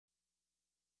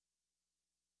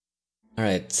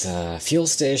Alright, fuel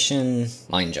station,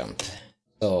 mine jump.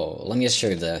 So let me just show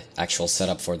you the actual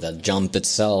setup for the jump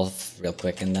itself real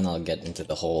quick, and then I'll get into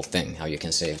the whole thing, how you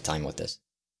can save time with this.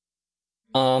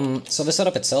 So the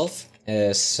setup itself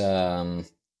is,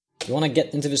 you want to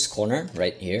get into this corner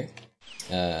right here.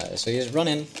 So you just run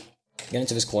in, get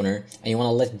into this corner, and you want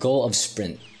to let go of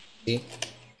sprint. See?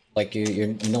 Like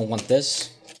you don't want this,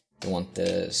 you want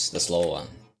this, the slow one.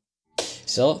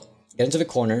 So, get into the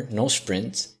corner, no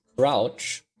sprint,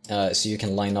 crouch, so you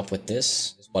can line up with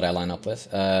this, is what I line up with.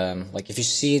 Like if you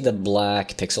see the black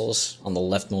pixels on the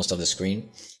leftmost of the screen,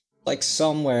 like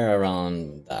somewhere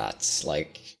around that,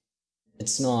 like,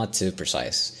 it's not too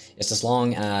precise. It's as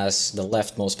long as the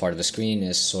leftmost part of the screen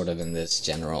is sort of in this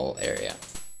general area.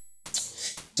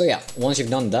 So yeah, once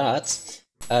you've done that,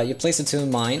 you place the two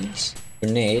mines,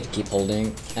 grenade, keep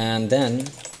holding, and then,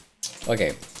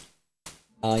 okay,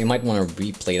 you might want to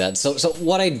replay that. So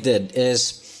what I did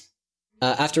is,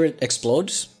 after it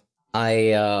explodes,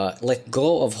 I let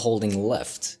go of holding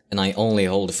left, and I only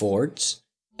hold forwards,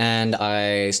 and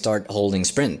I start holding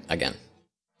sprint again.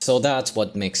 So that's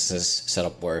what makes this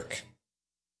setup work.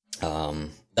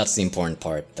 That's the important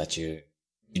part that you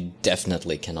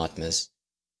definitely cannot miss.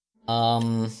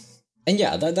 And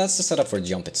yeah, that's the setup for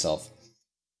jump itself.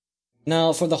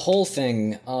 Now for the whole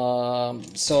thing,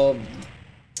 so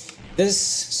this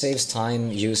saves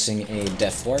time using a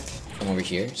def warp from over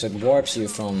here. So it warps you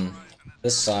from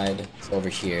this side to over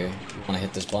here. You want to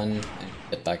hit this button and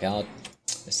get back out.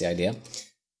 That's the idea.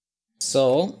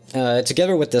 So,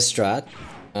 together with this strat,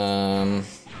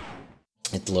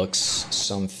 it looks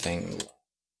something...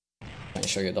 I'll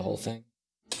show you the whole thing.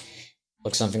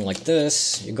 Looks something like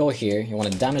this. You go here, you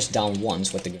want to damage down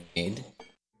once with the grenade.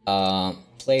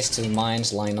 Place two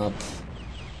mines, line up.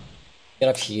 Get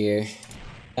up here.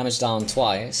 Damage down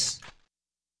twice.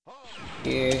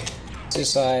 Here,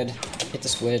 suicide, hit the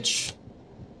switch,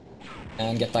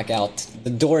 and get back out.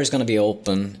 The door is gonna be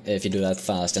open if you do that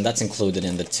fast, and that's included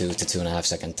in the 2 to 2.5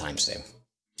 second time save.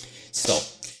 So,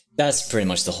 that's pretty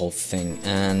much the whole thing,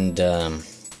 and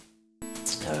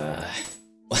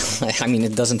I mean,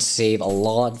 it doesn't save a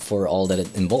lot for all that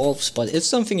it involves, but it's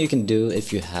something you can do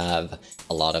if you have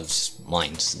a lot of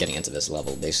mines getting into this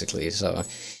level, basically. So,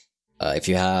 if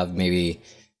you have maybe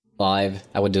 5,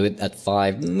 I would do it at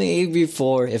 5, maybe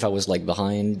 4 if I was like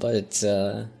behind, but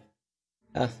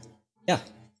yeah.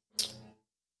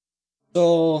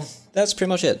 So that's pretty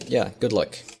much it. Yeah, good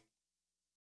luck.